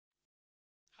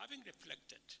having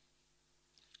reflected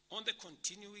on the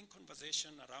continuing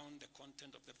conversation around the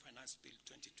content of the Finance Bill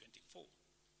 2024,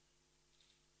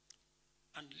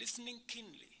 and listening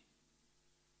keenly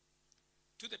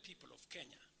to the people of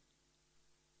Kenya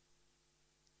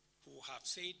who have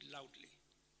said loudly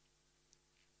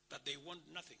that they want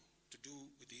nothing to do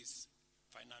with this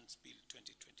Finance Bill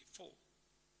 2024,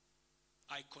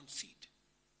 I concede,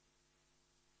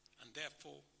 and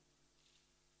therefore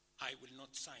I will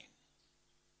not sign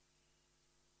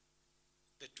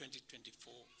the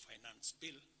 2024 Finance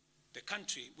Bill. The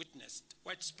country witnessed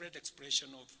widespread expression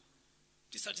of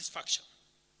dissatisfaction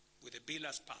with the bill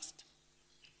as passed,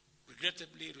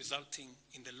 regrettably resulting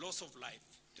in the loss of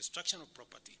life, destruction of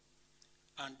property,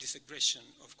 and disintegration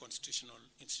of constitutional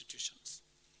institutions.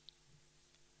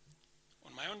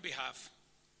 On my own behalf,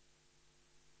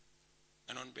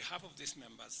 and on behalf of these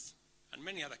members and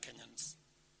many other Kenyans,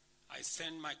 I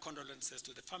send my condolences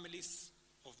to the families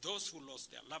of those who lost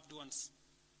their loved ones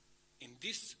in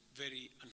this very